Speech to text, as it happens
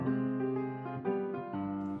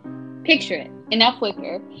Picture it, Enough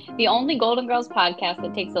Wicker, the only Golden Girls podcast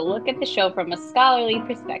that takes a look at the show from a scholarly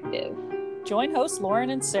perspective. Join hosts Lauren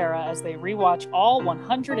and Sarah as they rewatch all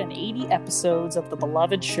 180 episodes of the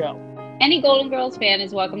beloved show. Any Golden Girls fan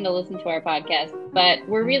is welcome to listen to our podcast, but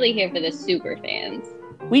we're really here for the super fans.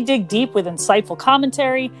 We dig deep with insightful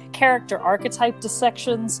commentary, character archetype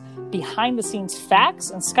dissections, behind-the-scenes facts,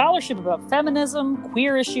 and scholarship about feminism,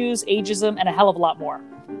 queer issues, ageism, and a hell of a lot more.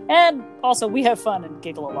 And also, we have fun and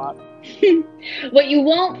giggle a lot. What you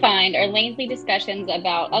won't find are lengthy discussions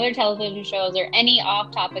about other television shows or any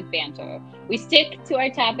off-topic banter. We stick to our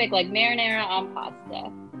topic like marinara on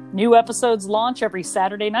pasta. New episodes launch every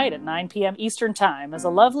Saturday night at 9 p.m. Eastern Time as a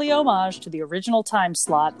lovely homage to the original time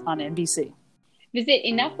slot on NBC. Visit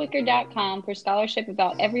enoughwicker.com for scholarship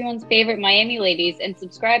about everyone's favorite Miami ladies and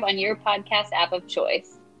subscribe on your podcast app of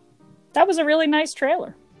choice. That was a really nice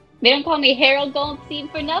trailer. They don't call me Harold Goldstein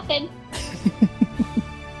for nothing.